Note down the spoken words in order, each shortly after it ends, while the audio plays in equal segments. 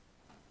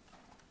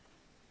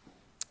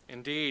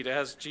Indeed,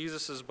 as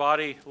Jesus'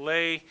 body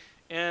lay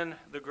in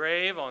the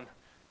grave on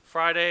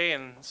Friday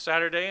and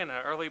Saturday and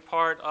the early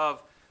part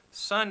of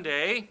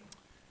Sunday,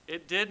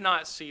 it did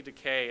not see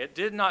decay. It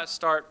did not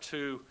start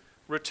to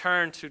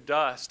return to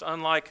dust,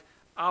 unlike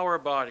our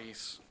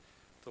bodies.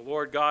 The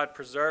Lord God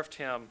preserved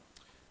him,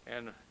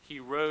 and he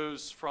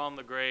rose from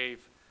the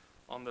grave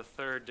on the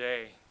third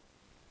day.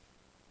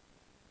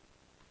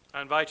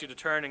 I invite you to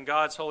turn in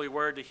God's holy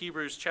word to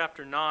Hebrews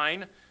chapter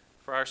 9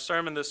 for our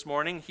sermon this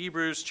morning.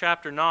 Hebrews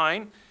chapter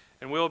 9,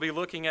 and we'll be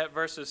looking at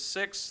verses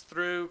 6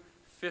 through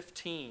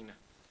 15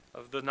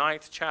 of the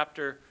 9th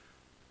chapter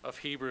of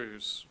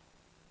Hebrews.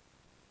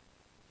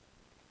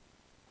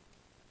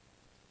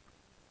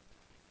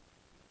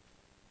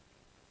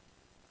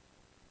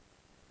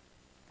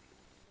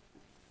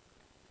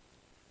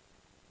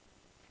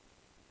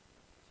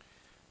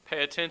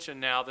 Pay attention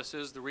now. This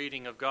is the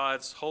reading of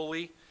God's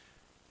holy,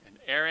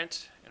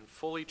 inerrant, and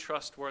fully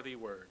trustworthy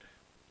word.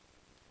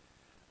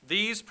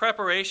 These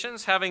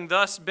preparations having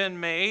thus been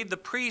made, the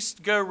priests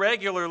go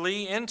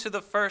regularly into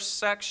the first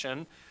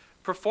section,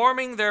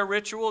 performing their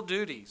ritual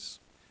duties.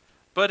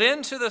 But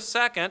into the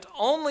second,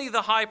 only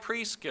the high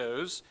priest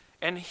goes,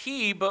 and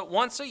he but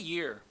once a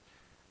year,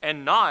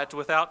 and not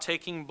without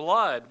taking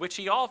blood, which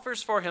he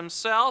offers for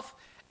himself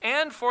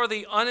and for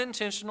the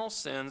unintentional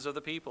sins of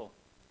the people.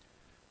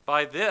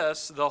 By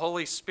this, the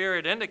Holy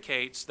Spirit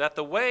indicates that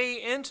the way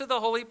into the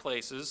holy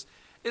places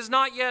is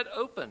not yet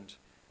opened,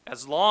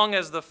 as long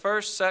as the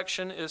first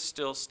section is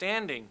still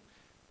standing,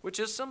 which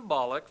is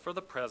symbolic for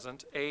the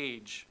present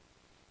age.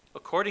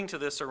 According to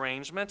this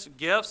arrangement,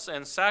 gifts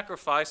and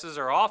sacrifices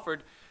are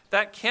offered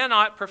that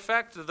cannot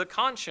perfect the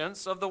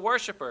conscience of the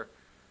worshiper,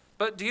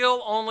 but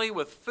deal only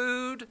with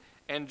food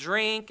and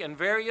drink and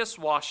various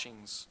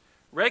washings,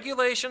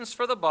 regulations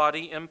for the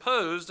body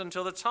imposed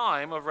until the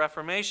time of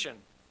Reformation.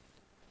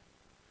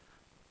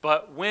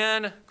 But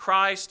when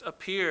Christ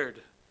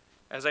appeared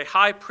as a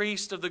high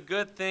priest of the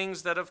good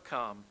things that have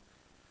come,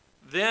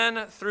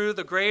 then through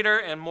the greater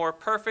and more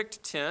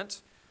perfect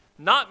tent,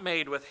 not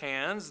made with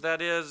hands,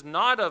 that is,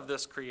 not of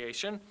this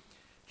creation,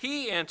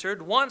 he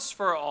entered once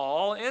for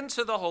all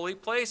into the holy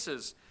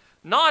places,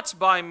 not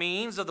by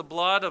means of the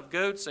blood of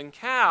goats and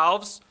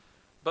calves,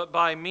 but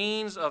by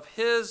means of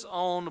his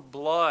own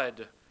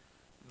blood,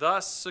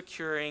 thus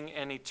securing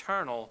an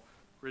eternal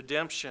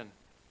redemption.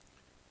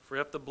 For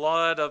if the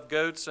blood of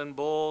goats and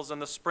bulls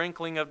and the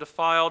sprinkling of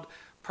defiled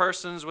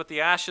persons with the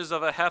ashes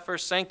of a heifer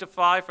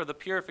sanctify for the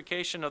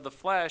purification of the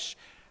flesh,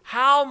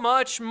 how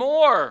much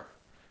more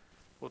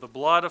will the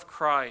blood of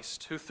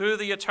Christ, who through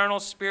the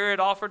eternal Spirit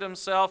offered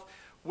himself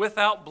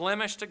without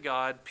blemish to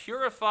God,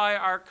 purify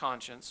our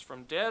conscience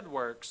from dead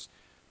works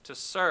to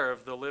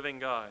serve the living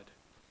God?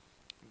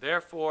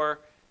 Therefore,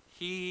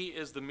 he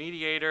is the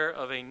mediator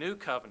of a new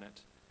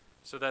covenant,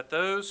 so that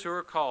those who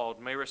are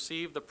called may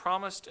receive the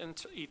promised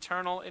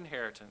eternal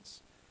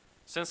inheritance,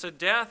 since a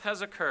death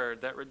has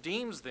occurred that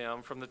redeems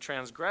them from the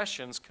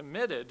transgressions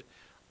committed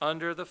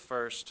under the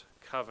first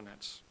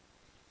covenant.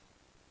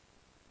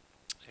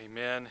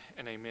 Amen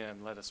and amen.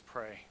 Let us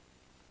pray.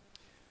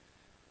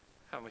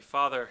 Heavenly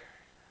Father,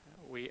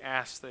 we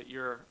ask that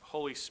your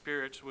Holy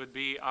Spirit would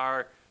be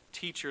our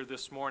teacher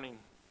this morning,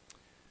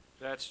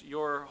 that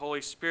your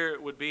Holy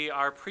Spirit would be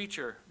our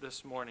preacher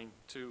this morning,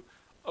 to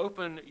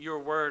open your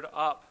word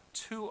up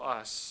to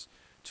us,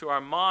 to our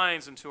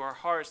minds and to our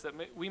hearts, that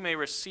we may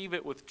receive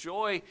it with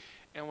joy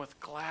and with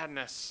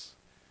gladness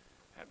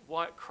at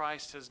what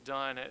Christ has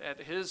done,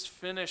 at his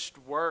finished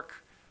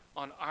work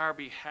on our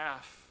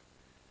behalf,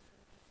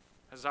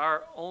 as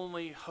our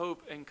only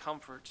hope and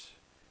comfort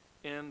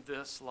in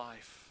this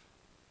life.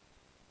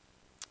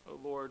 O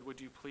Lord, would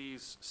you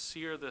please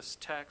sear this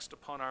text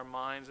upon our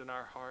minds and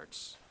our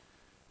hearts,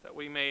 that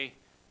we may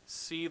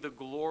see the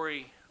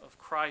glory of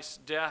Christ's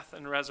death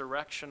and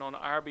resurrection on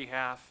our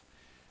behalf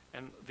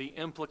and the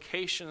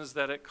implications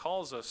that it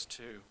calls us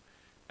to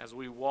as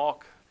we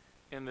walk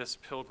in this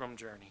pilgrim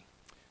journey.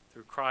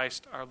 Through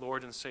Christ our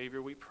Lord and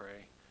Savior we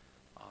pray.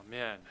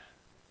 Amen.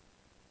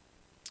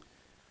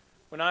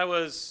 When I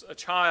was a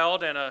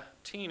child and a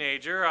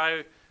teenager,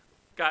 I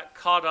got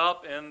caught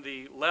up in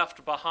the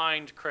Left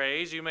Behind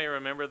craze. You may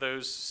remember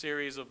those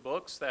series of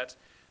books that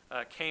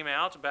came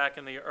out back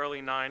in the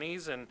early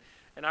 90s, and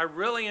I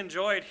really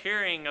enjoyed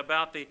hearing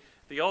about the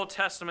Old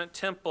Testament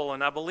temple,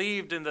 and I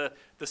believed in the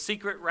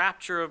secret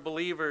rapture of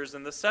believers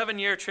and the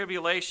 7-year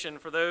tribulation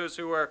for those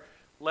who were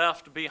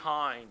left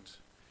behind.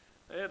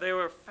 They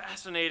were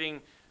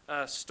fascinating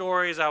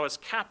stories. I was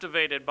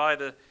captivated by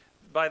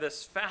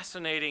this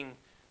fascinating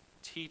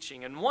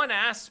teaching. And one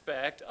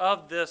aspect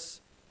of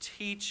this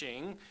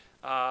teaching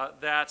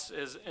that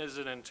is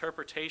an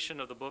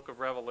interpretation of the book of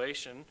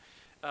Revelation,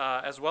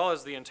 as well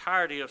as the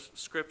entirety of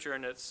Scripture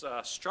and its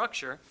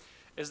structure,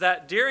 is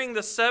that during the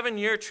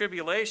 7-year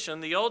tribulation,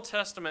 the Old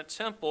Testament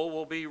temple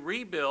will be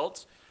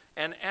rebuilt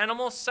and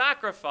animal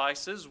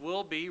sacrifices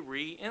will be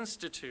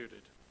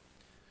reinstituted.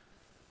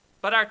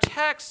 But our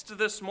text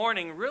this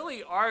morning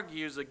really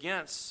argues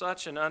against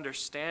such an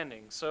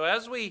understanding. So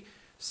as we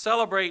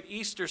celebrate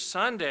Easter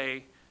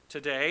Sunday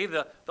today.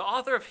 The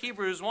author of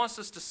Hebrews wants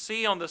us to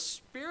see on the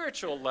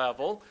spiritual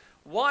level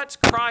what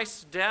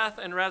Christ's death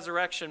and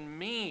resurrection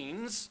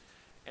means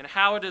and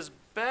how it is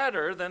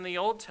better than the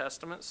Old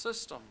Testament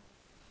system.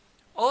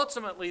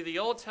 Ultimately, the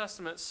Old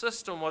Testament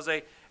system was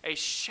a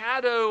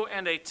shadow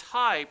and a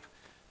type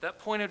that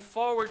pointed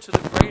forward to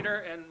the greater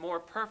and more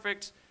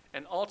perfect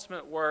and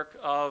ultimate work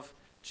of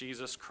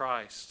Jesus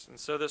Christ. And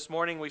so this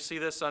morning we see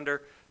this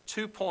under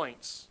 2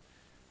 points.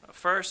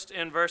 First,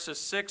 in verses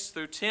 6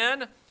 through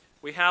 10,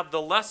 we have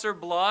the lesser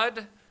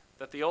blood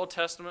that the Old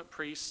Testament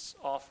priests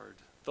offered.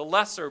 The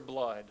lesser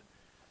blood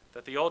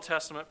that the Old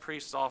Testament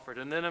priests offered.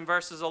 And then in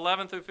verses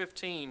 11 through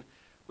 15,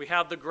 we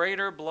have the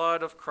greater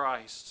blood of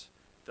Christ,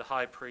 the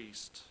high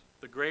priest.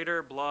 The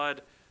greater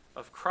blood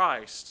of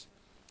Christ,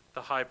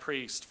 the high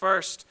priest.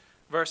 First,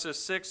 verses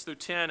 6 through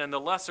 10, and the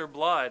lesser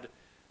blood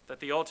that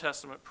the Old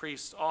Testament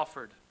priests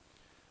offered.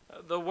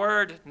 The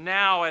word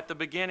now at the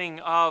beginning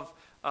of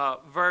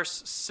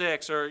verse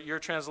 6, or your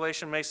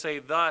translation may say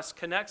thus,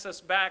 connects us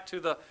back to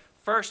the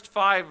first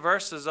 5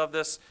 verses of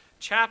this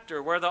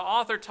chapter, where the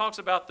author talks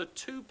about the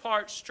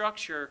 2-part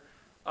structure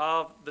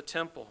of the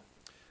temple.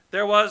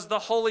 There was the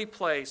holy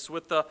place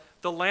with the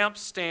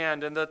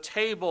lampstand and the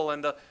table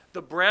and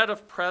the bread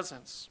of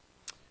presence.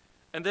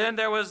 And then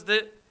there was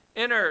the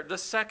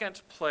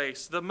second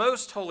place, the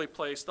most holy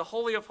place, the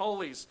Holy of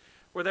Holies,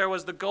 where there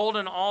was the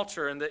golden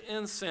altar and the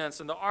incense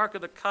and the Ark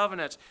of the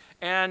Covenant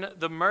and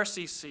the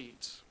mercy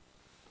seat.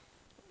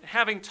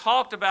 Having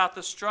talked about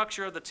the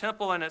structure of the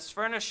temple and its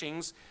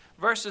furnishings,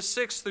 verses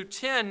 6 through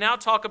 10 now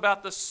talk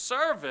about the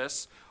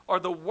service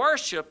or the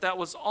worship that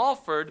was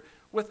offered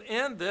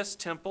within this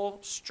temple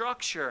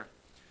structure.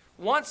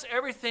 Once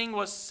everything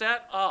was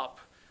set up,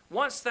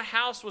 once the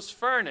house was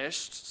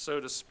furnished, so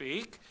to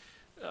speak,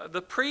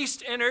 the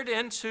priest entered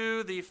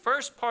into the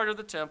first part of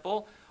the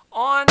temple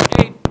on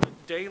a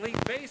daily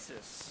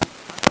basis.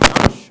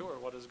 I'm not sure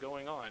what is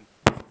going on.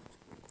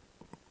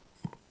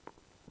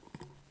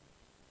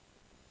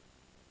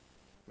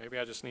 Maybe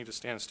I just need to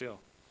stand still.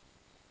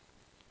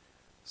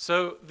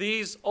 So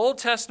these Old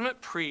Testament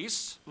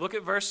priests, look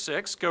at verse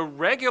 6, go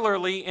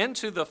regularly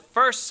into the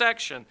first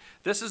section.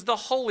 This is the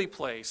holy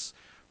place,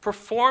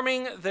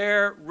 performing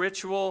their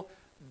ritual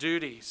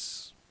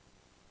duties.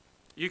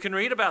 You can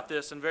read about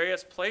this in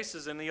various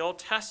places in the Old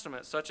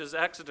Testament, such as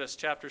Exodus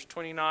chapters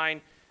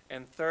 29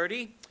 and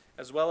 30,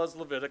 as well as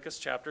Leviticus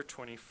chapter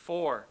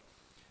 24.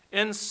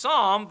 In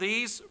some,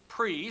 these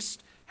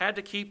priests had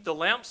to keep the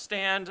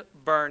lampstand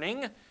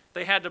burning.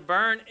 They had to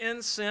burn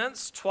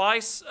incense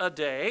twice a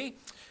day.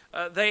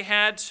 They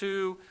had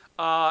to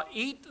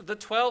eat the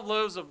 12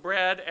 loaves of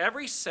bread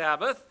every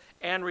Sabbath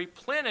and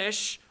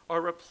replenish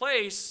or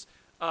replace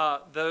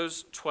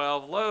those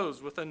 12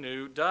 loaves with a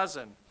new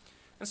dozen.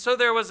 And so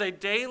there was a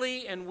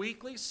daily and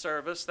weekly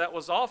service that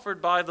was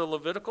offered by the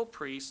Levitical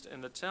priest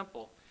in the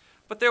temple.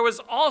 But there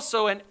was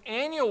also an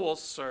annual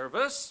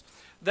service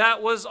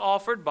that was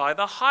offered by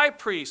the high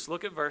priest.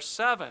 Look at verse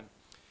 7.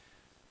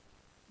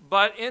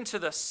 But into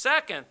the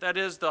second, that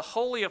is the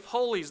Holy of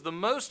Holies, the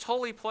most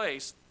holy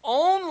place,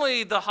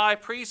 only the high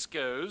priest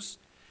goes,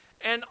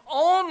 and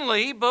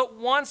only but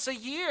once a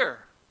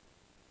year,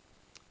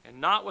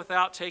 and not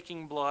without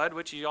taking blood,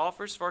 which he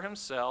offers for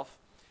himself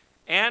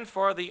and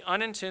for the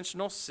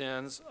unintentional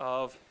sins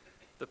of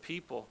the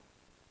people.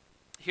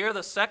 Here,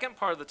 the second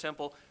part of the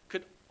temple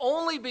could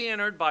only be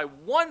entered by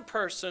one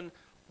person,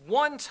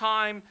 one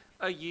time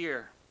a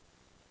year.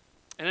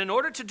 And in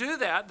order to do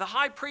that, the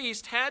high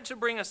priest had to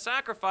bring a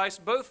sacrifice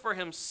both for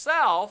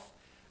himself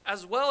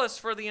as well as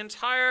for the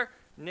entire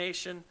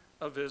nation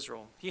of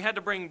Israel. He had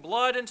to bring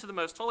blood into the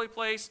most holy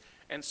place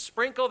and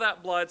sprinkle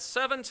that blood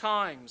 7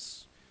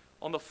 times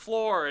on the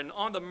floor and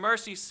on the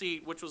mercy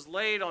seat, which was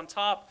laid on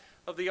top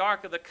of the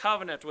Ark of the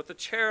Covenant with the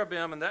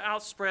cherubim and the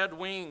outspread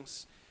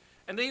wings.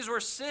 And these were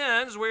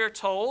sins, we are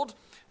told,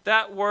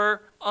 that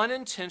were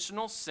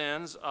unintentional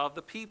sins of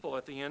the people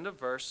at the end of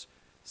verse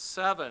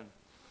 7.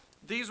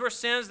 These were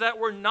sins that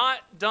were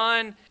not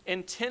done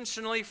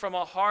intentionally from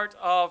a heart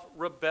of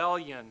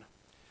rebellion.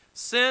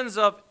 Sins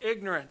of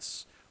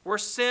ignorance were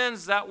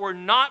sins that were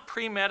not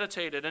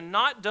premeditated and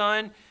not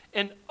done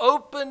in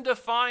open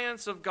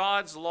defiance of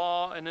God's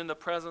law and in the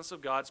presence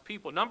of God's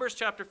people. Numbers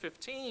chapter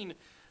 15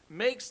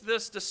 makes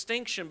this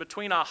distinction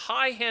between a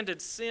high-handed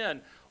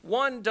sin,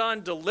 one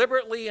done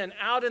deliberately and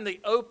out in the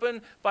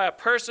open by a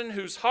person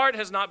whose heart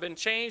has not been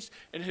changed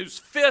and whose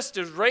fist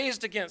is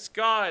raised against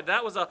God.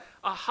 That was a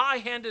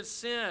high-handed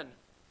sin.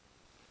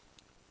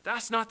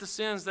 That's not the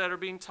sins that are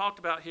being talked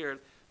about here.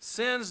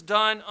 Sins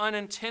done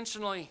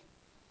unintentionally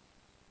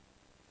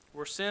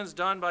were sins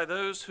done by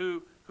those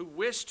who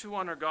wished to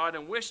honor God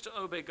and wished to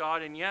obey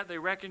God, and yet they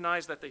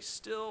recognized that they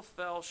still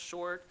fell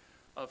short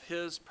of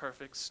His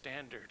perfect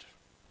standard.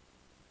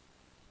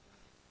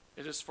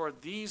 It is for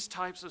these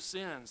types of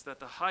sins that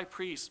the high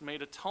priest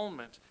made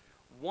atonement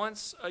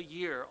once a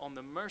year on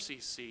the mercy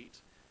seat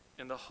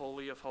in the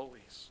Holy of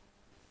Holies.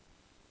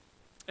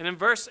 And in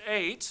verse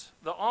 8,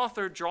 the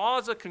author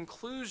draws a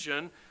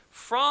conclusion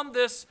from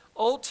this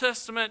Old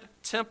Testament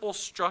temple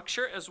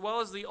structure as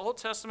well as the Old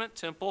Testament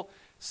temple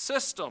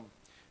system.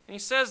 And he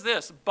says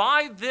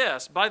by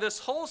this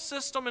whole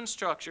system and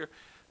structure,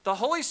 the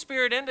Holy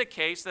Spirit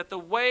indicates that the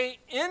way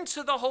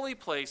into the holy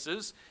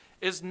places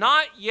is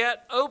not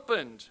yet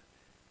opened,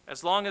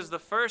 as long as the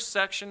first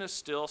section is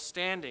still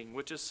standing,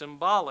 which is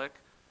symbolic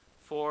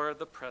for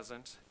the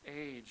present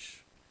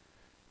age.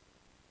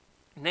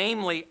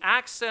 Namely,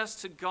 access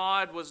to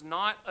God was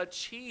not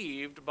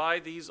achieved by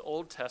these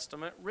Old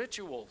Testament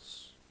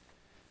rituals.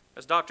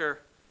 As Dr.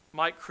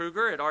 Mike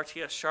Kruger at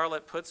RTS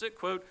Charlotte puts it,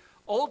 quote,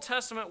 Old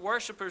Testament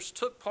worshipers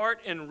took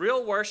part in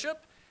real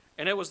worship,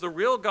 and it was the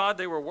real God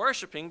they were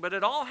worshiping, but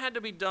it all had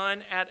to be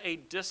done at a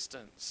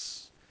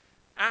distance.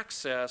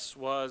 Access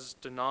was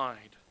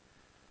denied.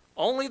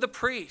 Only the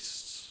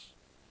priests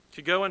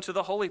could go into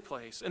the holy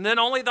place, and then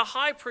only the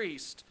high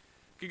priest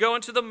could go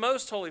into the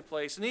most holy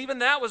place, and even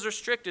that was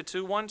restricted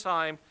to one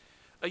time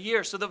a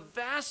year. So the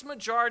vast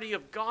majority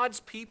of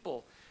God's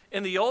people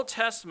in the Old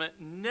Testament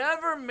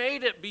never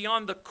made it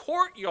beyond the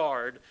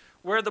courtyard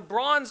where the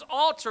bronze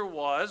altar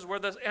was, where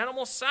the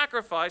animal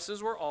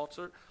sacrifices were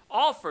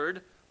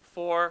offered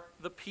for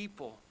the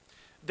people.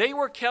 They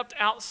were kept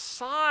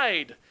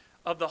outside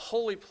of the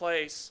holy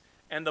place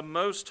and the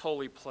most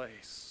holy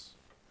place.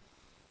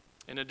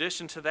 In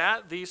addition to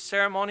that, these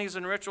ceremonies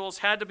and rituals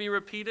had to be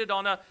repeated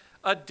on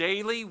a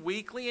daily,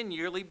 weekly, and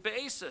yearly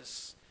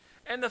basis.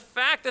 And the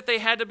fact that they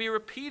had to be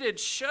repeated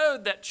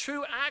showed that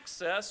true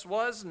access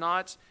was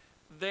not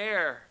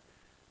there.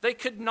 They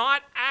could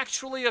not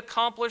actually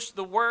accomplish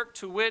the work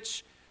to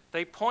which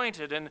they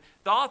pointed. And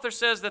the author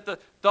says that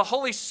the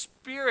Holy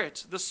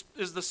Spirit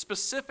is the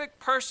specific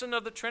person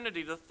of the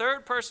Trinity, the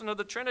third person of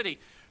the Trinity,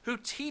 who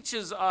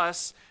teaches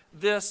us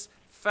this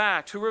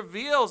fact, who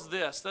reveals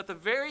this, that the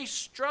very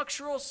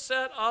structural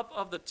setup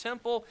of the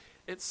temple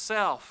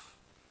itself,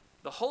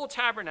 the whole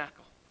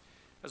tabernacle,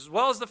 as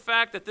well as the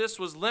fact that this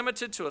was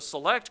limited to a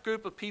select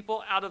group of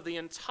people out of the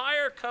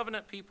entire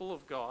covenant people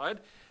of God,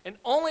 and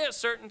only at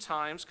certain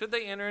times could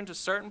they enter into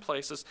certain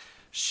places,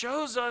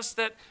 shows us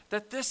that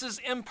this is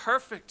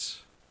imperfect.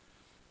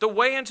 The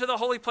way into the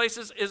holy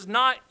places is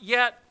not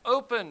yet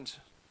opened,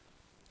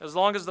 as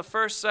long as the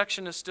first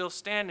section is still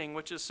standing,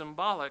 which is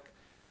symbolic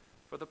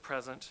for the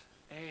present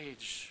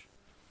age.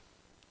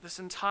 This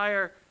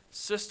entire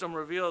system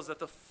reveals that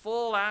the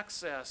full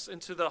access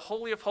into the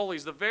Holy of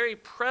Holies, the very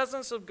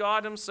presence of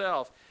God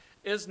himself,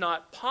 is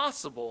not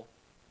possible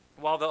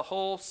while the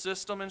whole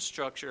system and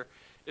structure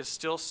is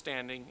still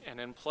standing and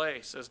in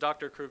place. As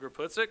Dr. Kruger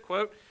puts it,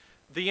 quote,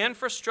 the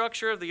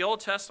infrastructure of the Old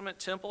Testament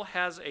temple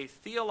has a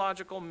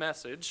theological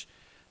message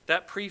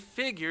that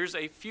prefigures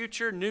a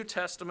future New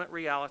Testament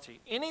reality.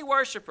 Any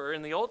worshiper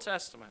in the Old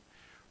Testament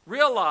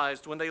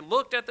realized when they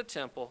looked at the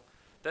temple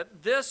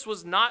that this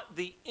was not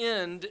the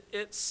end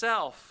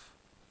itself.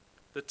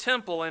 The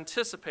temple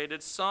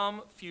anticipated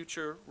some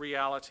future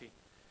reality.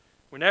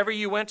 Whenever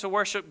you went to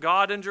worship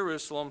God in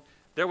Jerusalem,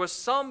 there was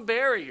some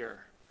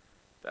barrier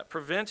that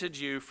prevented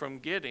you from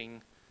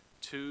getting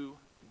to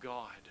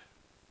God.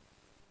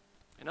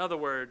 In other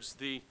words,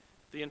 the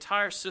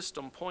entire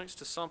system points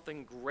to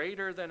something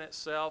greater than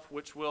itself,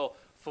 which will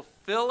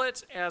fulfill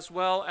it as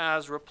well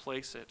as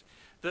replace it.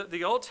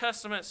 The Old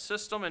Testament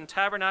system and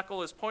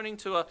tabernacle is pointing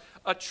to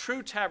a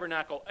true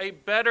tabernacle, a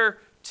better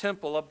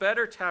temple, a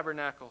better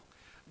tabernacle.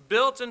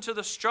 Built into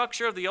the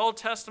structure of the Old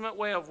Testament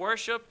way of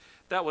worship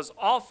that was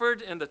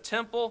offered in the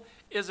temple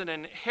is an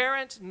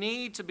inherent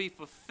need to be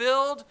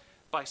fulfilled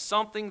by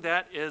something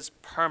that is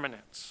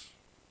permanent.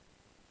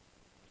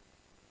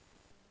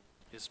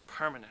 Is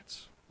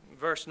permanent.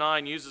 Verse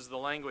 9 uses the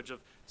language of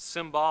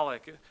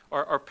symbolic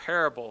or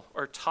parable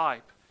or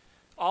type.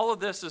 All of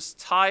this is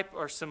type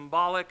or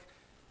symbolic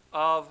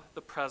of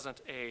the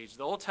present age.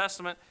 The Old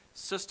Testament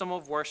system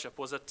of worship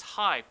was a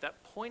type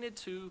that pointed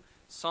to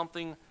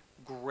something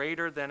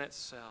greater than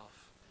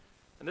itself.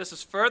 And this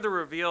is further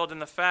revealed in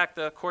the fact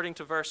that, according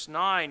to verse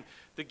 9,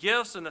 the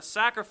gifts and the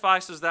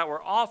sacrifices that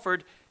were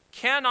offered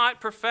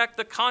cannot perfect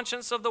the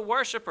conscience of the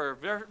worshiper.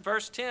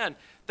 Verse 10,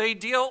 they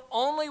deal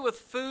only with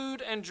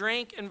food and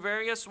drink and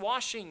various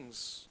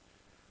washings,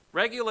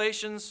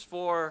 regulations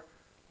for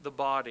the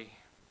body.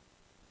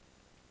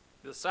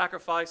 The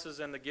sacrifices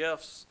and the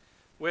gifts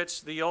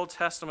which the Old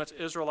Testament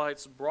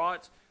Israelites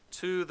brought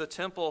to the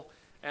temple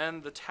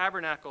and the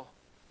tabernacle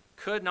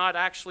could not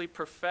actually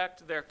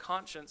perfect their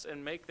conscience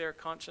and make their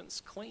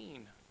conscience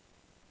clean.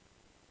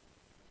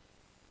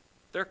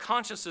 Their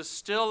consciences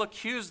still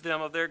accused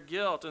them of their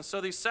guilt, and so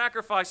these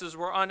sacrifices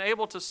were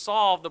unable to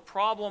solve the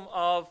problem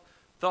of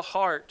the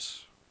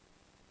heart.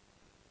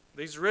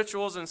 These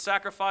rituals and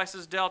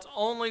sacrifices dealt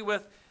only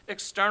with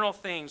external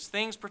things,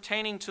 things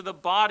pertaining to the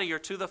body or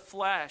to the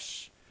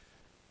flesh.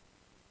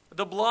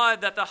 The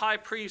blood that the high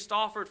priest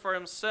offered for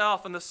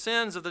himself and the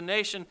sins of the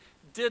nation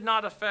did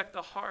not affect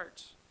the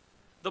heart.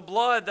 The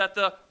blood that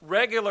the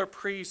regular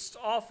priest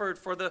offered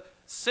for the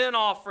sin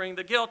offering,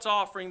 the guilt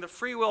offering, the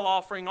free will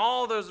offering,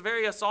 all those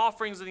various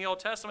offerings in the Old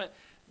Testament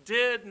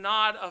did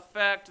not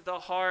affect the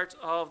heart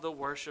of the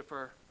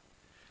worshiper.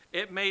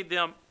 It made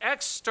them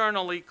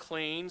externally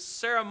clean,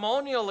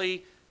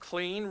 ceremonially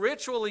clean,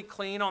 ritually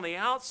clean on the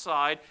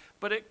outside,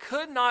 but it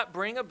could not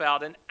bring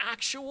about an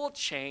actual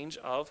change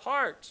of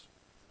heart.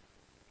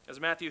 As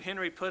Matthew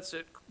Henry puts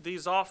it,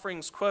 these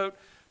offerings, quote,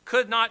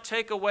 could not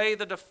take away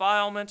the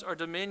defilement or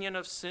dominion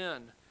of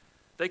sin.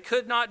 They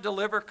could not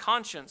deliver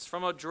conscience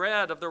from a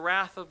dread of the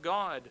wrath of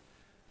God.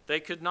 They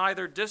could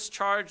neither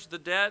discharge the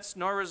debts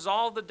nor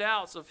resolve the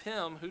doubts of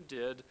him who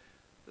did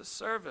the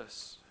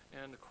service,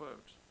 end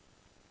quote.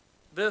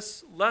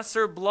 This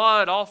lesser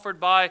blood offered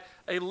by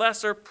a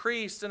lesser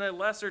priest in a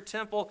lesser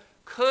temple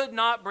could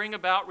not bring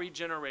about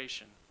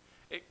regeneration.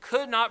 It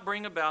could not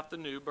bring about the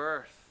new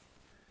birth.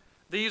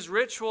 These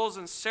rituals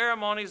and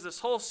ceremonies, this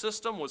whole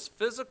system was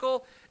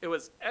physical, it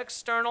was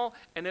external,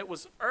 and it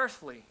was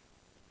earthly.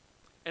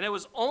 And it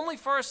was only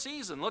for a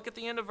season. Look at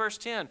the end of verse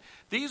 10.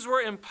 These were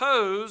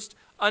imposed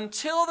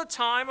until the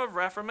time of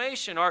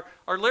Reformation, or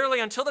literally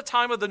until the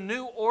time of the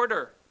new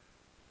order.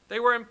 They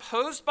were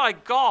imposed by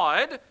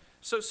God.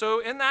 So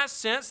in that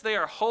sense, they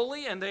are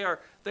holy and they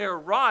are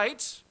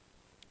right,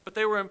 but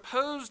they were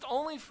imposed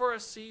only for a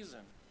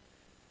season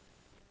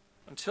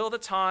until the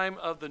time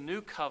of the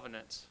new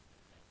covenant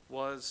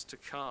was to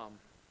come.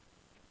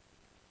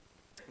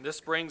 And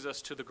this brings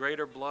us to the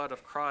greater blood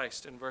of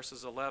Christ in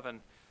verses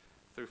 11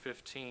 through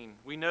 15.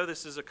 We know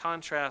this is a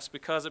contrast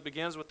because it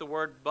begins with the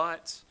word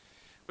but,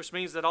 which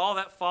means that all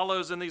that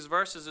follows in these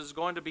verses is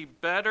going to be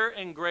better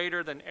and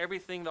greater than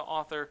everything the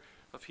author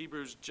of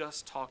Hebrews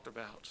just talked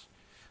about.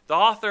 The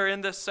author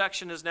in this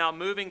section is now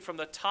moving from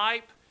the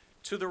type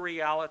to the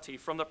reality,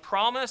 from the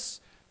promise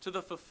to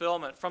the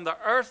fulfillment, from the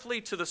earthly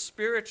to the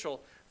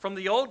spiritual, from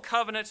the old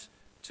covenant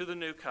to the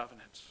new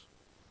covenant.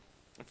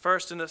 And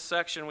first in this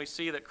section we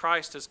see that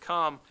Christ has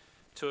come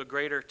to a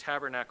greater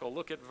tabernacle.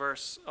 Look at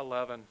verse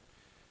 11.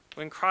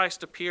 When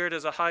Christ appeared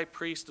as a high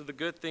priest of the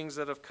good things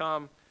that have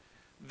come,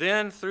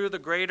 then through the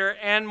greater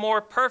and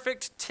more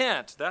perfect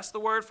tent, that's the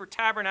word for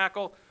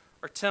tabernacle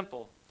or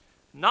temple,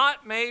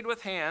 not made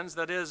with hands,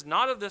 that is,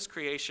 not of this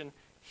creation,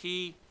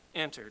 he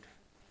entered.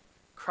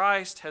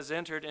 Christ has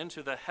entered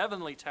into the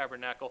heavenly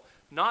tabernacle,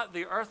 not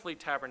the earthly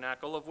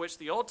tabernacle of which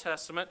the Old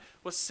Testament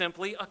was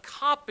simply a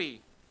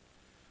copy.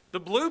 The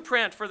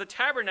blueprint for the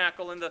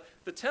tabernacle and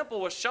the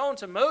temple was shown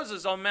to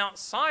Moses on Mount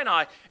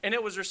Sinai, and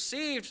it was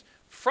received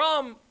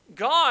from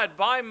God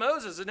by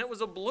Moses, and it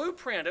was a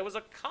blueprint. It was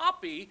a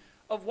copy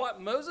of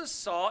what Moses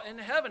saw in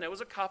heaven. It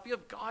was a copy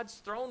of God's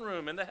throne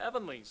room in the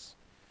heavenlies.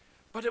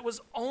 But it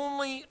was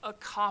only a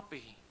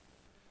copy.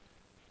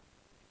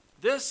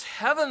 This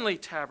heavenly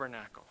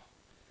tabernacle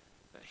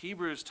that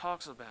Hebrews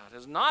talks about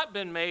has not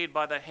been made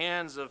by the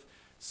hands of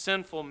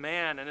sinful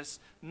man, and it's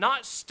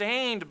not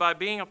stained by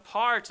being a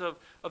part of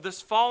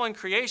this fallen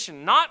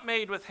creation, not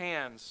made with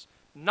hands,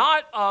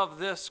 not of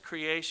this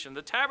creation.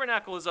 The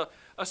tabernacle is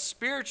a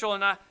spiritual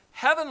and a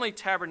heavenly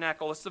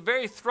tabernacle. It's the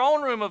very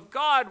throne room of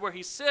God where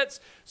he sits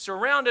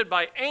surrounded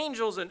by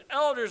angels and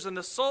elders and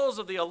the souls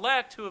of the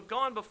elect who have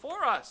gone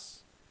before us.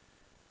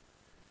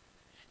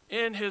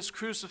 In his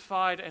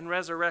crucified and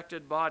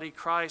resurrected body,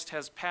 Christ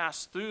has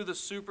passed through the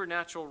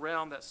supernatural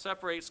realm that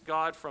separates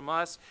God from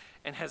us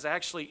and has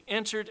actually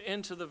entered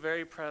into the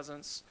very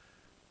presence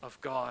of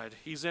God.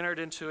 He's entered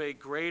into a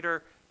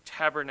greater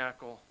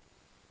tabernacle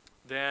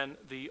than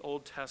the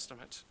Old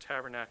Testament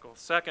tabernacle.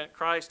 Second,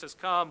 Christ has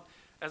come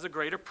as a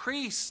greater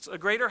priest, a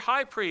greater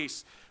high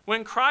priest.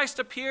 When Christ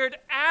appeared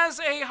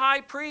as a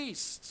high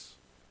priest,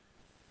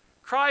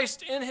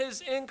 Christ in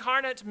his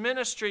incarnate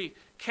ministry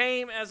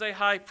came as a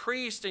high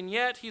priest, and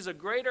yet he's a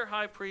greater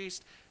high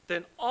priest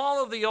than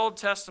all of the Old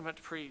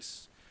Testament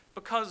priests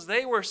because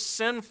they were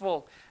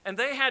sinful and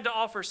they had to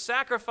offer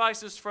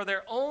sacrifices for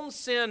their own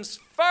sins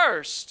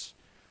first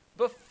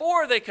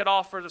before they could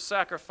offer the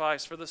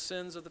sacrifice for the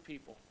sins of the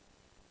people.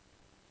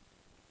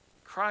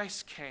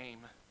 Christ came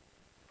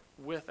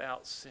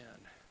without sin.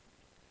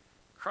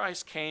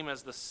 Christ came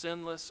as the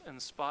sinless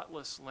and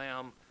spotless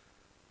Lamb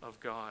of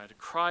God.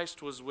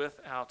 Christ was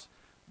without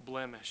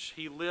blemish.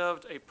 He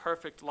lived a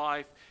perfect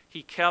life.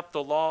 He kept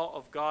the law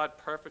of God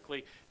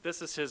perfectly.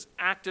 This is his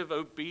active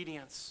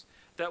obedience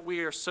that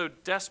we are so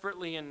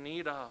desperately in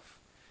need of.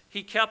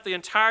 He kept the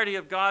entirety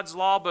of God's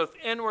law both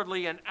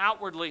inwardly and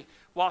outwardly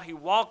while he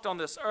walked on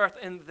this earth,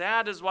 and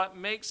that is what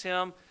makes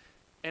him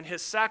and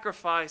his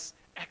sacrifice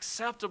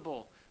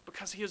acceptable,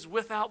 because he is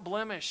without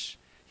blemish.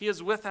 He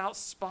is without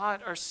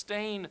spot or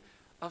stain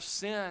of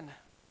sin.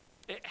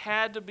 It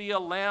had to be a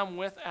lamb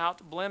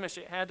without blemish.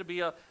 It had to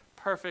be a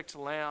perfect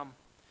lamb.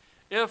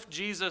 If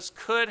Jesus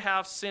could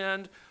have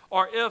sinned,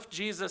 or if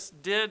Jesus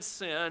did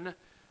sin,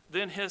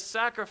 then his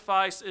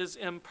sacrifice is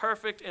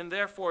imperfect and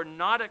therefore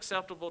not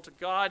acceptable to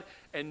God,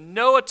 and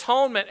no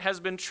atonement has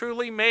been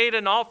truly made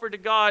and offered to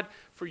God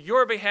for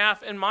your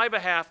behalf and my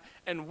behalf,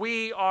 and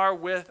we are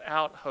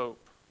without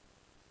hope.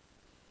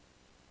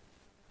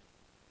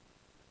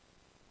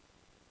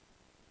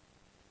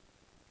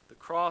 The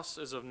cross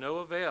is of no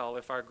avail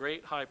if our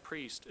great high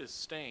priest is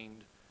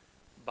stained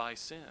by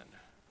sin.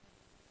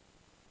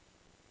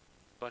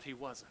 But he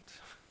wasn't.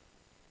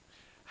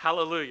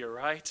 Hallelujah,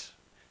 right?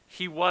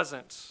 He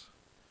wasn't.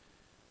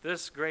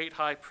 This great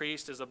high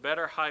priest is a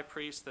better high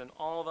priest than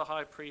all the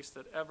high priests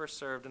that ever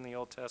served in the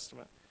Old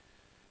Testament.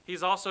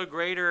 He's also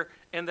greater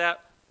in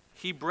that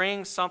he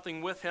brings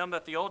something with him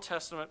that the Old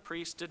Testament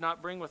priests did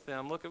not bring with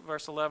them. Look at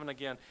verse 11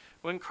 again.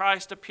 When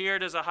Christ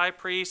appeared as a high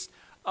priest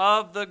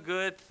of the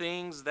good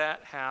things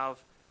that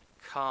have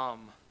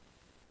come.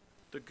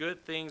 The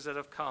good things that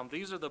have come.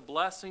 These are the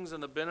blessings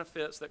and the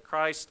benefits that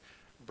Christ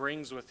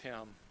brings with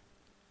him.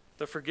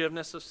 The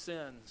forgiveness of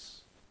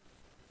sins.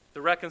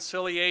 The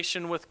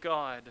reconciliation with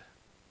God.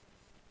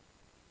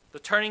 The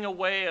turning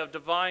away of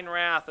divine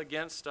wrath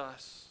against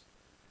us.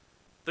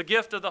 The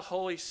gift of the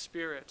Holy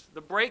Spirit.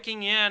 The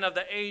breaking in of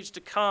the age to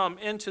come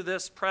into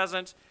this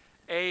present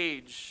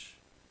age.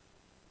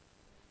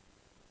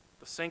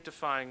 The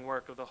sanctifying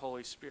work of the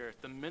Holy Spirit.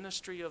 The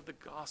ministry of the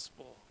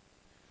gospel.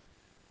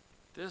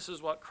 This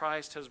is what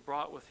Christ has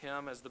brought with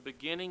him as the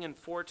beginning and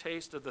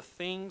foretaste of the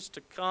things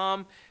to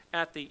come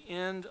at the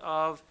end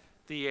of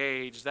the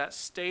age. That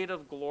state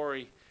of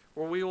glory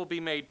where we will be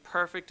made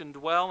perfect and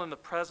dwell in the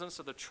presence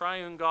of the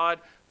triune God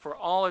for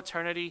all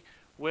eternity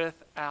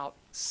without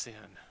sin.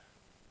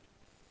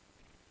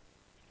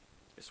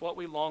 It's what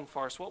we long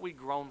for. It's what we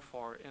groan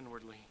for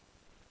inwardly.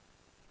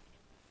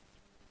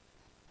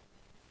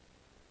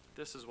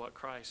 This is what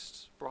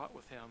Christ brought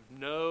with him.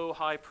 No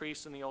high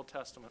priest in the Old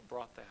Testament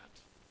brought that.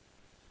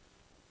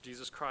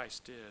 Jesus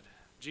Christ did.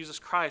 Jesus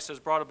Christ has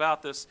brought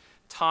about this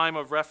time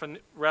of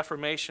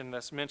reformation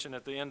that's mentioned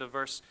at the end of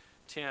verse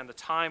 10, the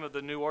time of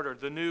the new order,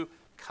 the new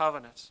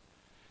covenant.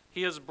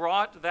 He has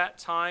brought that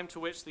time to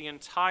which the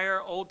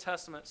entire Old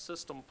Testament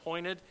system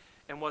pointed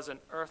and was an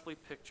earthly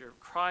picture.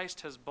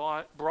 Christ has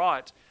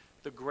brought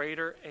the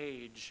greater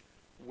age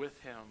with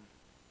him.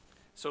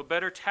 So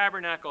better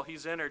tabernacle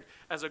he's entered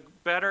as a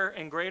better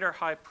and greater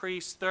high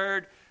priest.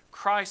 Third,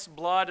 Christ's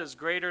blood is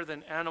greater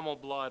than animal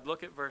blood.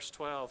 Look at verse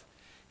 12.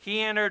 He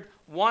entered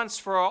once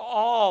for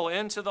all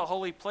into the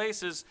holy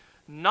places,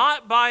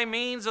 not by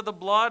means of the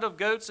blood of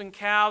goats and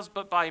calves,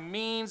 but by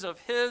means of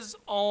his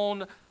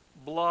own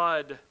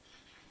blood,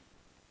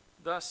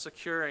 thus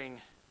securing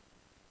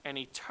an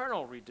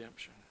eternal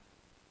redemption.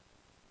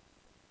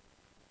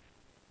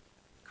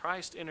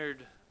 Christ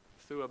entered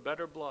through a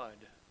better blood,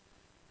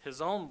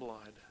 his own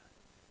blood,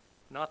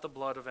 not the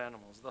blood of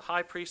animals. The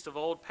high priest of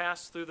old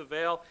passed through the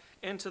veil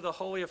into the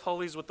Holy of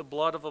Holies with the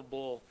blood of a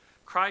bull.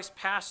 Christ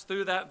passed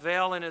through that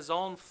veil in his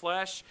own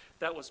flesh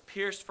that was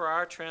pierced for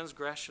our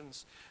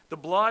transgressions. The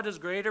blood is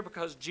greater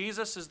because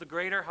Jesus is the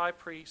greater high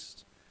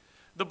priest.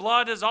 The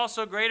blood is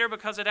also greater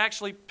because it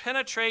actually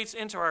penetrates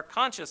into our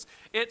conscience.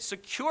 It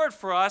secured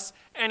for us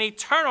an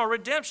eternal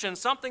redemption,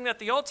 something that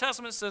the Old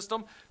Testament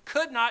system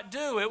could not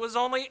do. It was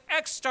only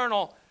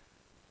external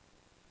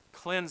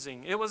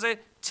cleansing. It was a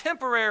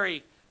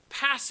temporary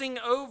passing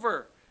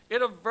over.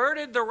 It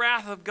averted the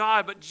wrath of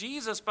God, but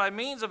Jesus, by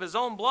means of his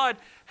own blood,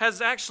 has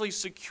actually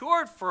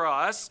secured for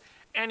us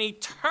an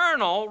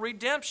eternal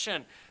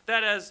redemption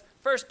that, as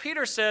 1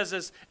 Peter says,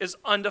 is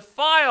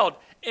undefiled,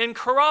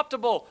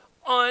 incorruptible,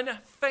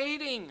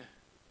 unfading.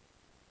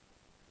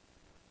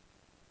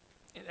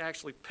 It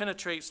actually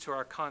penetrates to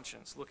our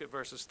conscience. Look at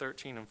verses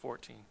 13 and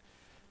 14.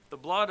 The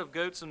blood of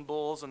goats and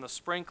bulls and the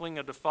sprinkling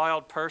of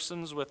defiled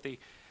persons with the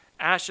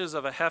ashes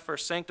of a heifer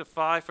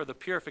sanctify for the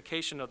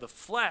purification of the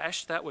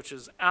flesh, that which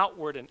is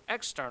outward and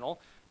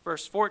external.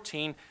 Verse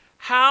 14,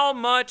 how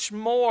much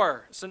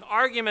more? It's an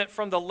argument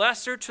from the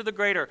lesser to the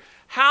greater.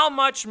 How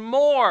much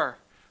more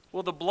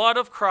will the blood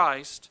of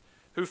Christ,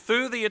 who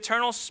through the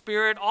eternal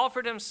Spirit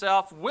offered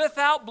himself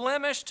without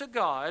blemish to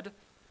God,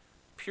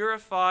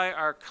 purify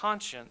our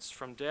conscience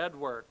from dead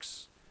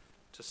works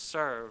to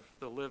serve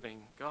the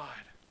living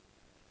God?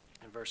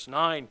 In verse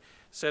 9,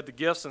 said the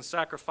gifts and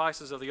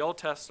sacrifices of the Old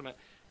Testament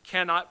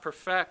cannot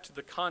perfect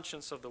the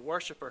conscience of the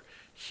worshiper.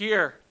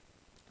 Here,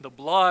 the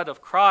blood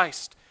of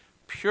Christ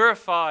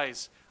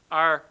purifies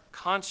our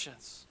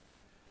conscience.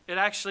 It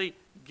actually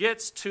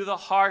gets to the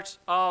heart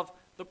of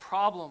the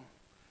problem.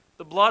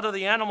 The blood of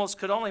the animals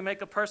could only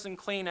make a person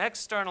clean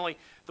externally.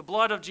 The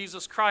blood of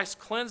Jesus Christ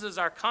cleanses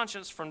our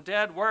conscience from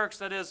dead works,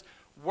 that is,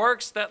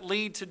 works that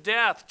lead to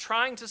death,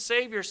 trying to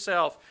save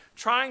yourself,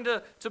 trying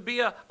to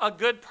be a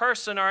good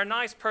person or a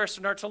nice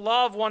person or to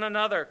love one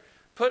another,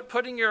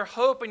 putting your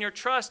hope and your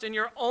trust in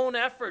your own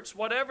efforts,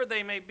 whatever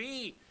they may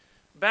be.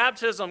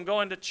 Baptism,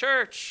 going to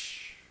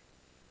church,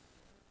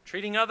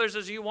 treating others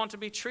as you want to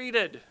be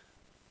treated.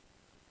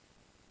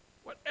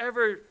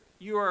 Whatever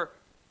you are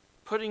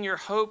putting your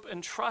hope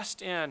and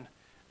trust in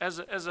as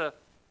a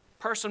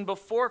person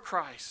before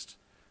Christ,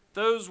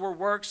 those were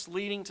works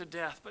leading to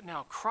death. But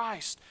now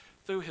Christ,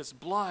 through his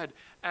blood,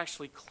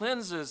 actually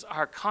cleanses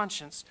our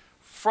conscience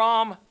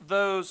from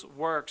those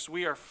works.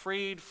 We are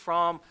freed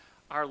from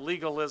our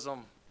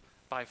legalism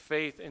by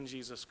faith in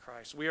Jesus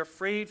Christ. We are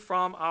freed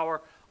from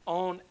our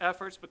own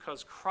efforts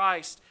because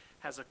Christ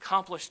has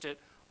accomplished it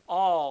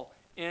all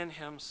in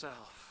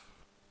himself.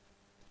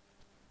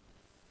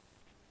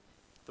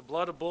 The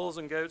blood of bulls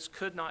and goats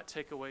could not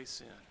take away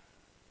sin.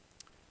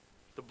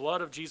 The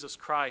blood of Jesus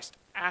Christ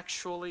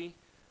actually,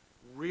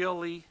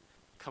 really,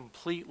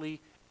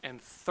 completely,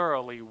 and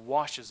thoroughly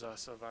washes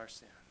us of our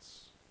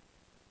sins.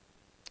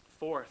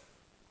 Fourth,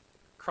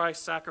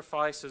 Christ's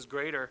sacrifice is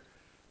greater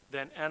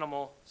than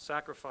animal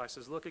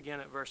sacrifices. Look again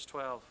at verse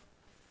 12.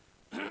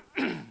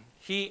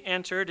 He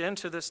entered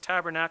into this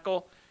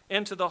tabernacle,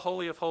 into the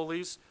Holy of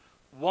Holies,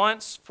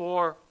 once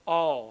for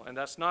all. And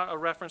that's not a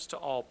reference to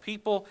all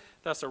people,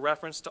 that's a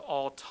reference to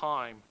all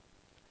time.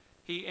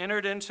 He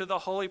entered into the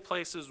holy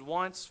places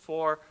once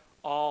for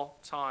all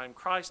time.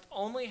 Christ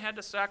only had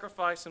to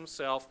sacrifice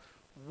himself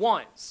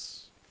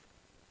once.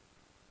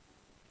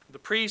 The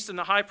priest and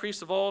the high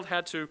priest of old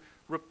had to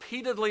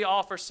repeatedly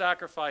offer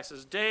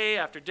sacrifices day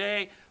after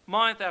day,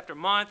 month after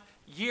month,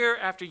 year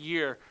after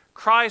year.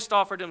 Christ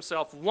offered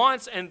himself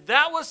once, and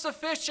that was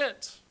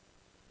sufficient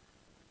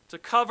to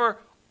cover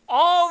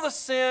all the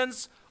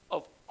sins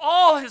of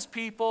all his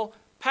people,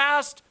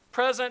 past,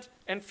 present,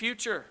 and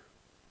future.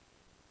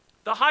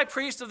 The high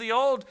priest of the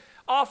old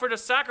offered a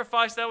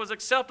sacrifice that was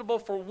acceptable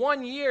for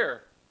 1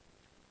 year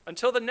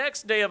until the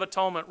next day of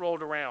atonement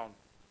rolled around.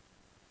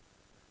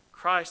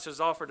 Christ has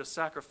offered a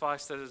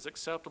sacrifice that is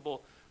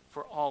acceptable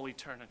for all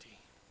eternity.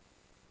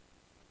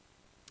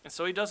 And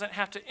so he doesn't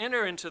have to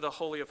enter into the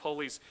Holy of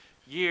Holies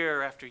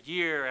year after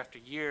year after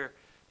year.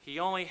 He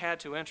only had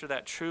to enter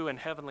that true and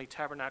heavenly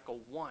tabernacle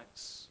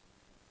once,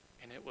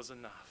 and it was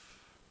enough.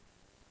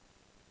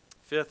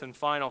 Fifth and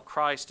final,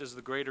 Christ is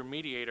the greater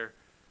mediator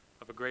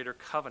of a greater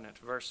covenant.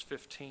 Verse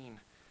 15.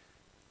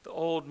 The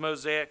old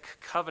Mosaic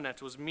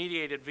covenant was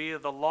mediated via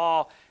the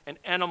law and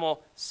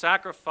animal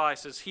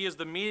sacrifices. He is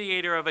the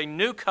mediator of a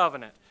new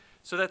covenant,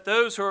 so that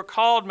those who are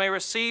called may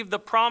receive the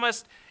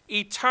promised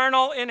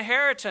eternal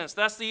inheritance.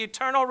 That's the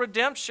eternal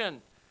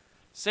redemption.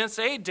 Since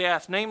a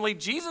death, namely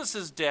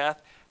Jesus'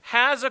 death,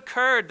 has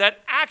occurred that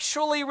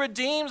actually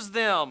redeems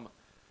them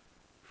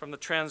from the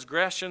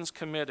transgressions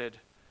committed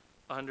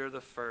under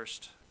the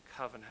first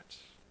covenant.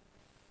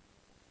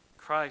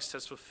 Christ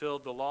has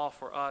fulfilled the law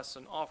for us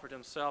and offered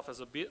himself as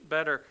a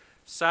better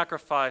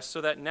sacrifice,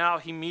 so that now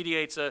he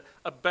mediates a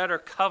better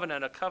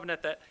covenant, a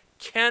covenant that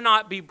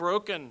cannot be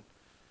broken.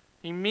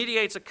 He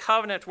mediates a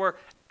covenant where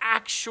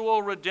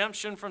actual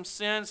redemption from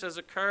sins has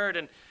occurred,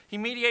 and he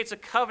mediates a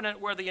covenant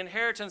where the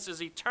inheritance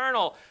is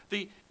eternal,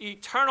 the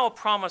eternal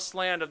promised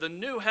land of the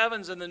new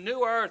heavens and the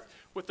new earth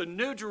with the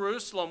new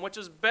Jerusalem, which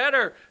is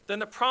better than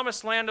the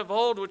promised land of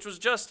old, which was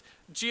just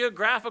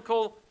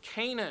geographical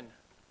Canaan,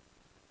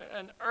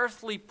 an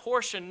earthly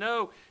portion.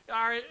 No,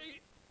 our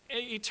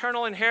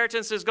eternal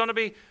inheritance is going to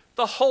be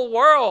the whole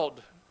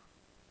world.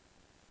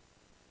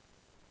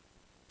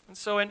 And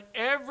so in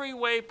every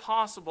way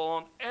possible,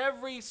 on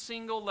every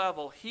single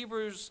level,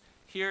 Hebrews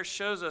here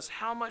shows us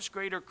how much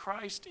greater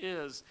Christ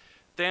is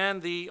than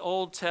the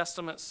Old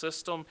Testament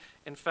system.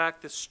 In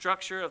fact, the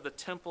structure of the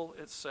temple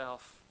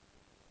itself.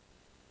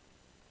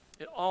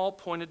 It all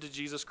pointed to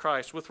Jesus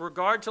Christ. With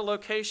regard to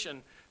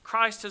location,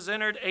 Christ has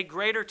entered a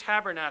greater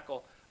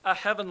tabernacle, a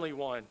heavenly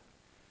one.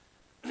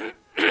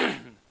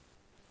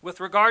 With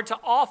regard to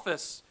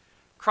office,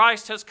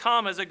 Christ has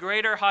come as a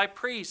greater high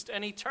priest,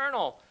 an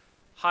eternal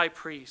high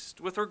priest.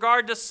 With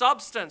regard to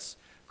substance,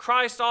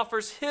 Christ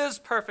offers his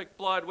perfect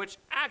blood, which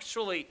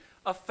actually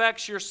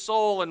affects your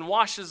soul and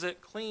washes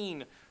it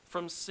clean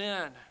from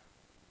sin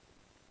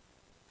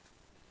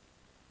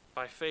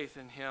by faith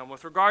in him.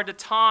 With regard to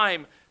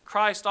time,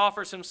 Christ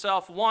offers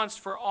himself once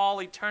for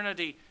all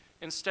eternity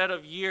instead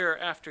of year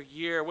after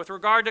year. With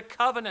regard to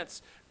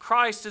covenants,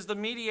 Christ is the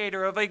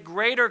mediator of a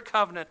greater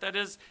covenant that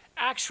is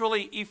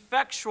actually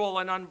effectual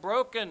and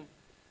unbroken.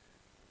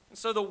 And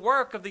so the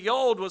work of the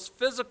old was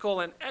physical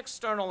and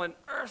external and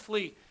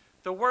earthly.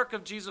 The work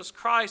of Jesus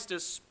Christ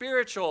is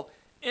spiritual,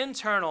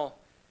 internal,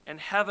 and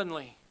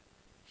heavenly.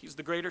 He's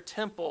the greater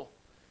temple.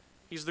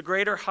 He's the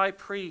greater high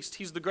priest.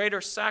 He's the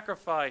greater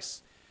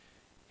sacrifice.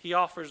 He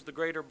offers the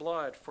greater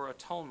blood for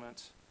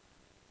atonement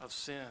of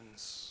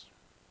sins.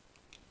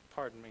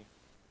 Pardon me.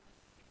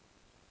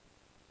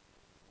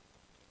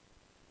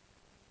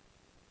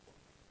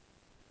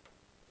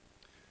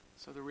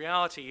 So the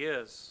reality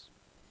is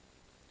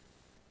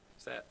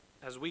that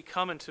as we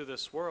come into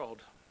this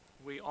world,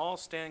 we all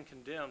stand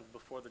condemned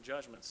before the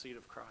judgment seat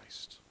of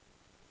Christ.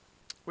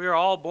 We are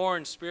all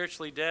born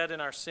spiritually dead in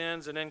our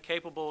sins and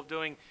incapable of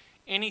doing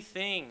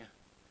anything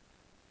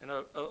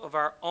of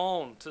our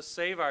own to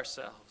save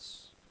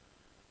ourselves.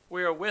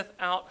 We are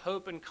without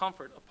hope and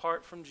comfort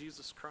apart from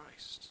Jesus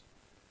Christ.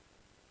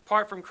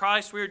 Apart from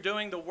Christ, we are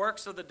doing the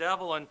works of the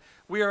devil, and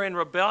we are in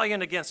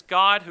rebellion against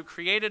God, who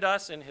created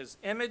us in his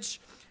image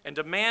and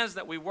demands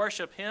that we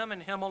worship him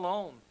and him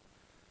alone.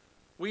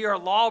 We are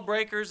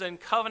lawbreakers and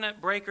covenant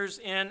breakers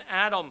in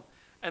Adam,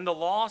 and the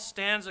law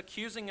stands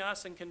accusing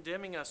us and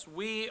condemning us.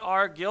 We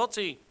are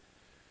guilty.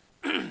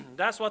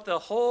 That's what the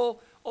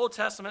whole Old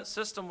Testament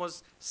system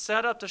was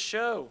set up to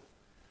show.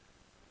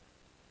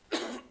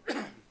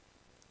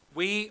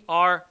 We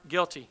are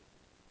guilty.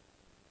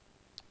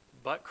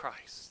 But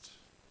Christ.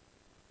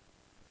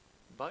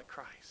 But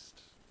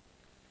Christ.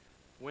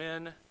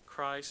 When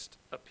Christ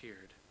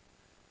appeared,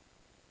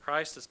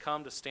 Christ has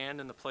come to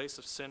stand in the place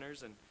of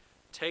sinners and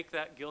take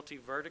that guilty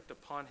verdict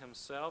upon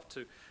himself,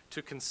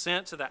 to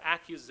consent to the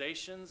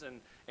accusations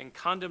and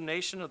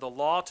condemnation of the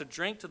law, to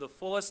drink to the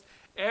fullest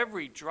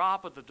every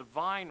drop of the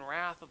divine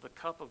wrath of the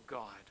cup of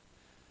God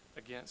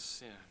against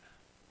sin.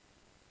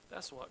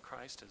 That's what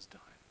Christ has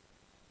done.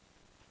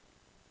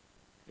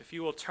 If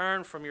you will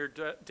turn from your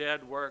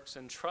dead works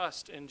and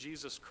trust in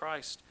Jesus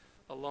Christ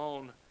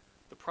alone,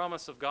 the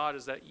promise of God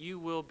is that you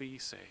will be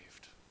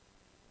saved.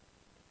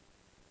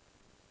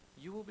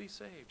 You will be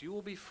saved. You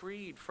will be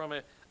freed from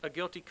a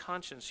guilty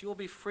conscience. You will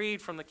be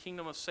freed from the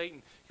kingdom of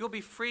Satan. You'll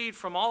be freed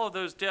from all of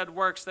those dead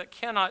works that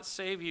cannot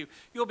save you.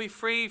 You'll be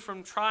freed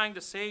from trying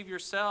to save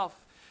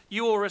yourself.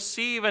 You will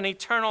receive an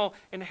eternal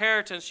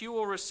inheritance. You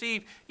will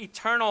receive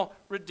eternal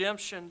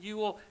redemption. You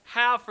will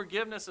have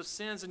forgiveness of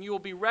sins, and you will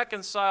be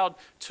reconciled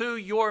to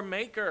your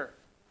Maker.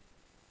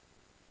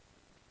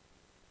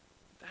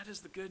 That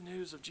is the good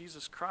news of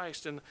Jesus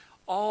Christ and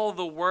all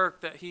the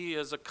work that he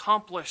has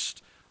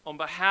accomplished on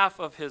behalf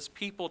of his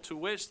people, to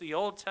which the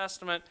Old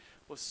Testament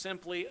was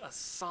simply a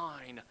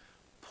sign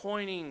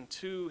pointing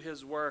to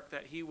his work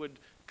that he would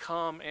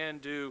come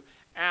and do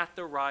at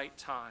the right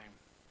time,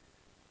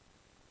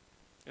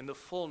 in the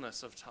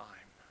fullness of time.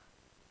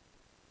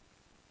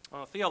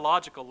 On a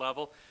theological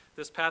level,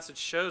 this passage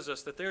shows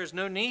us that there is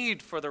no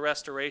need for the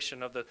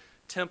restoration of the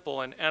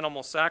temple and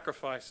animal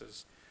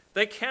sacrifices.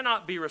 They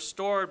cannot be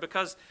restored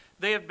because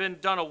they have been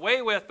done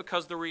away with,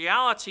 because the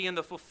reality and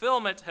the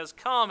fulfillment has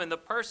come in the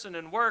person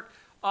and work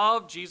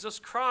of Jesus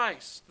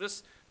Christ.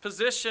 This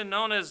position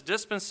known as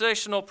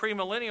dispensational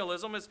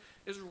premillennialism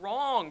is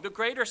wrong. The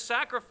greater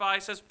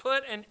sacrifice has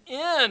put an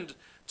end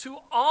to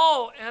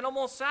all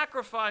animal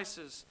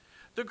sacrifices.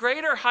 The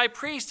greater high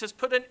priest has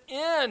put an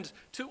end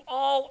to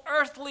all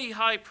earthly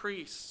high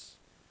priests.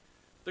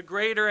 The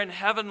greater and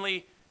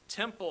heavenly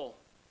temple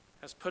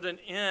has put an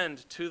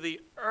end to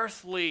the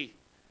earthly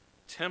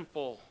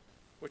temple,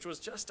 which was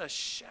just a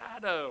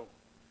shadow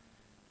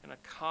and a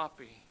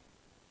copy.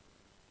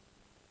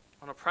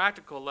 On a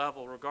practical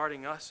level,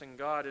 regarding us and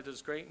God, it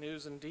is great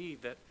news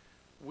indeed that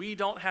we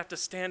don't have to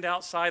stand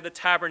outside the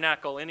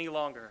tabernacle any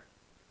longer.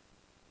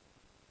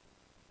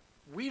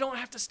 We don't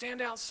have to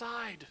stand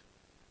outside.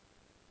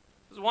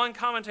 As one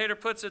commentator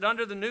puts it,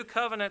 under the new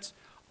covenant,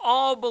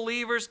 all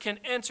believers can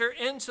enter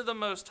into the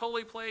most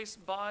holy place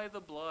by the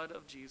blood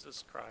of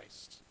Jesus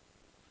Christ.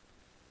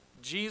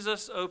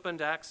 Jesus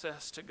opened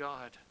access to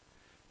God.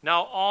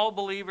 Now all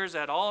believers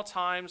at all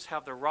times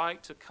have the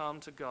right to come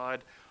to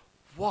God.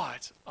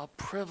 What a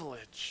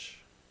privilege.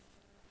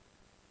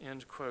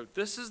 End quote.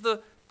 This is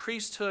the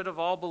priesthood of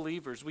all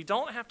believers. We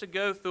don't have to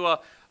go through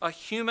a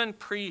human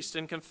priest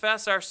and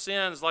confess our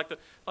sins like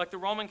the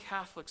Roman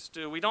Catholics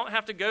do. We don't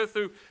have to go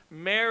through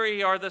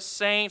Mary or the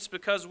saints,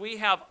 because we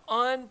have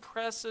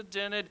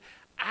unprecedented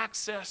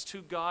access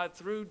to God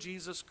through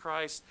Jesus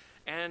Christ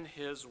and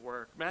his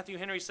work. Matthew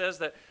Henry says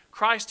that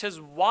Christ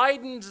has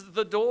widened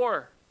the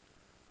door.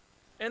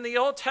 In the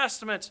Old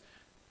Testament,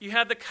 you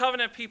had the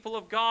covenant people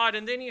of God,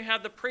 and then you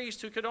had the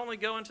priest who could only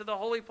go into the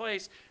holy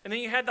place, and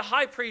then you had the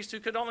high priest who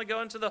could only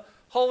go into the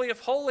Holy of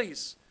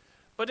Holies.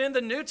 But in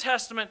the New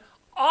Testament,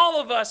 all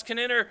of us can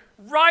enter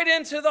right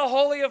into the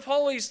Holy of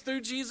Holies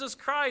through Jesus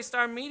Christ,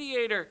 our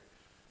mediator.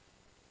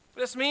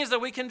 This means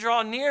that we can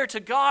draw near to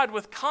God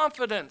with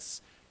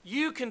confidence.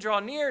 You can draw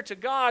near to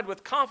God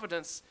with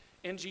confidence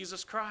in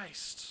Jesus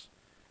Christ.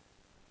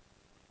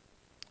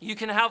 You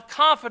can have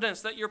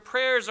confidence that your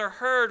prayers are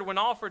heard when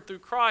offered through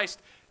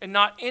Christ and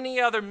not any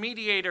other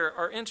mediator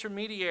or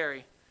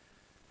intermediary.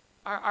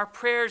 Our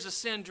prayers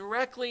ascend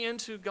directly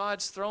into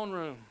God's throne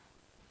room.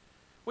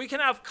 We can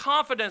have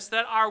confidence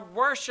that our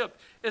worship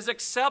is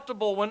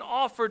acceptable when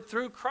offered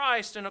through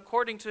Christ and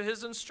according to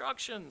his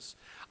instructions.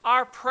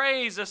 Our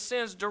praise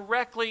ascends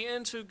directly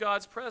into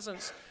God's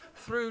presence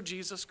through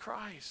Jesus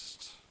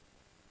Christ.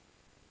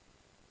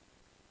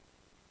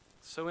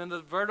 So in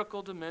the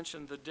vertical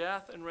dimension, the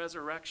death and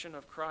resurrection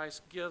of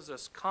Christ gives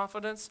us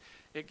confidence,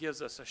 it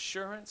gives us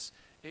assurance,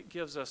 it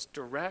gives us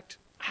direct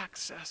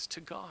access to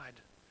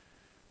God.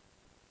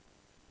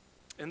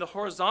 In the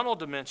horizontal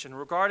dimension,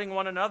 regarding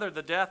one another,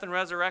 the death and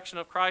resurrection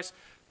of Christ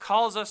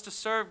calls us to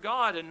serve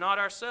God and not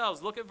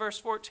ourselves. Look at verse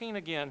 14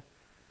 again.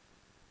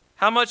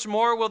 How much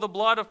more will the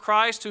blood of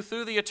Christ, who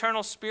through the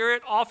eternal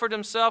Spirit offered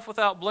himself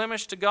without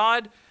blemish to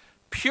God,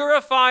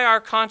 purify our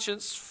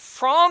conscience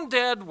from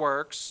dead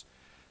works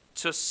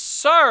to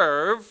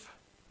serve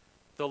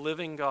the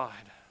living God?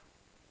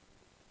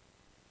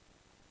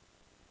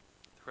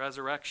 The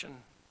resurrection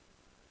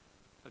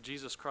of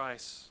Jesus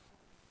Christ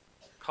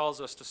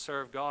calls us to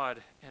serve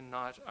God and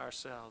not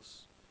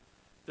ourselves.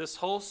 This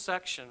whole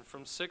section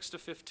from 6 to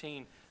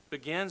 15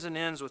 begins and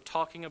ends with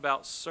talking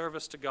about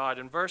service to God.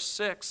 In verse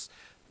 6,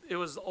 it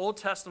was the Old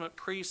Testament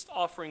priest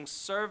offering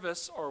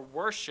service or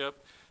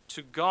worship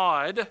to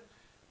God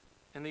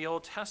in the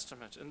Old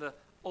Testament, in the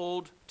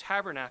old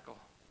tabernacle.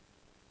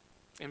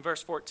 In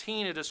verse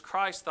 14, it is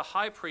Christ, the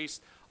high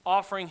priest,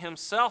 offering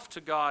himself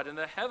to God in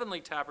the heavenly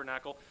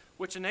tabernacle,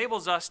 which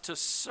enables us to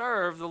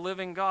serve the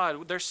living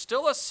God. There's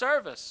still a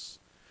service.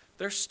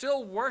 There's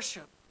still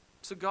worship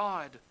to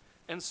God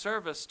and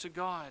service to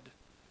God,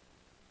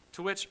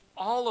 to which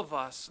all of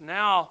us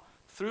now,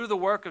 through the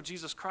work of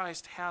Jesus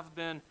Christ, have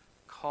been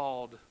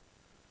called.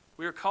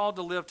 We are called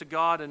to live to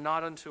God and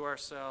not unto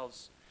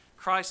ourselves.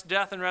 Christ's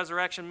death and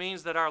resurrection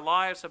means that our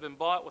lives have been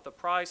bought with a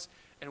price,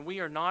 and we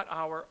are not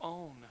our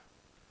own.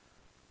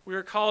 We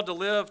are called to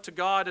live to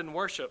God in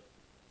worship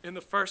in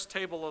the first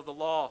table of the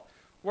law,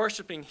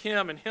 worshiping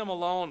Him and Him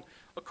alone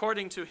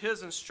according to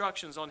His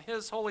instructions on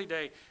His holy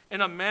day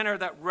in a manner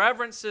that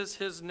reverences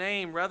His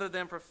name rather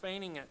than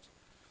profaning it.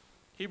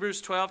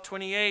 Hebrews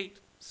 12:28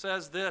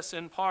 says this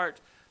in part,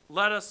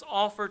 "Let us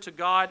offer to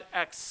God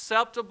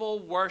acceptable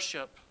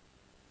worship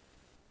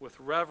with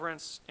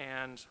reverence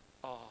and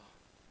awe."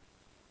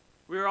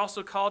 We are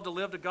also called to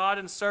live to God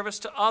in service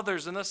to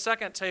others in the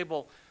second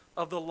table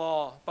of the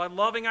law, by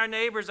loving our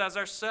neighbors as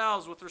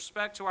ourselves with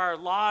respect to our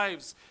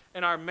lives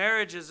and our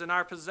marriages and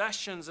our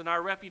possessions and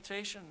our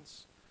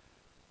reputations.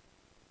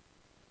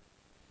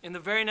 In the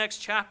very next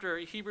chapter,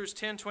 Hebrews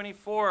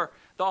 10:24,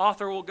 the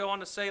author will go on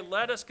to say,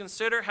 "Let us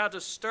consider how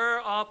to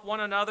stir up one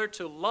another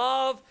to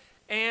love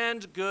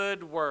and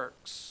good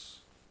works."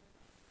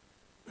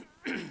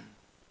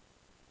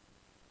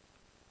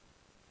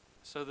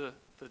 So the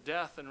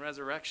death and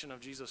resurrection of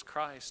Jesus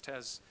Christ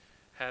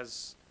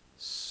has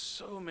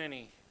so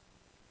many,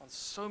 on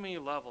so many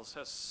levels,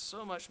 has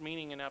so much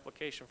meaning and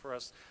application for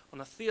us. On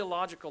the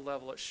theological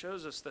level, it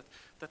shows us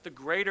that the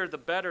greater, the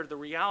better, the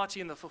reality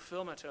and the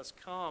fulfillment has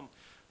come.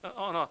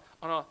 On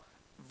a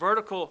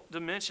vertical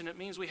dimension, it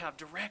means we have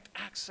direct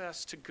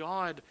access to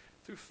God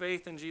through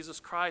faith in Jesus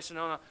Christ. And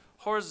on a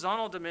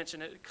horizontal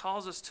dimension, it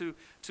calls us to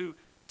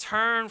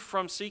turn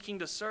from seeking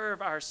to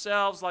serve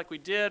ourselves like we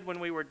did when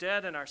we were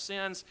dead in our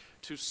sins,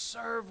 to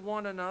serve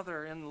one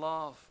another in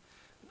love.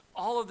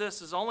 All of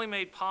this is only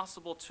made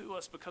possible to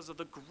us because of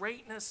the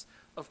greatness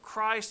of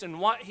Christ and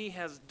what He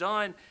has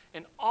done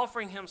in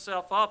offering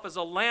Himself up as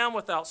a lamb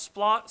without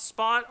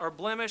spot or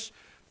blemish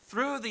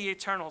through the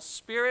eternal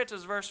Spirit,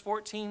 as verse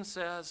 14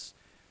 says,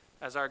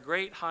 as our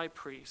great high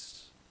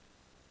priest,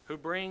 who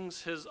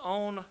brings His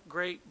own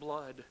great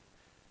blood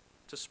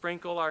to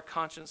sprinkle our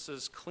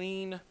consciences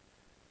clean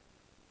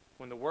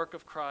when the work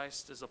of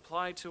Christ is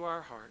applied to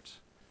our heart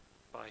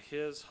by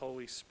His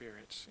Holy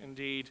Spirit.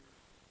 Indeed,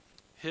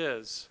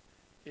 His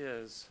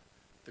is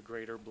the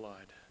greater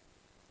blood.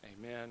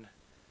 Amen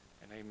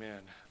and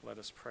amen. Let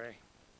us pray.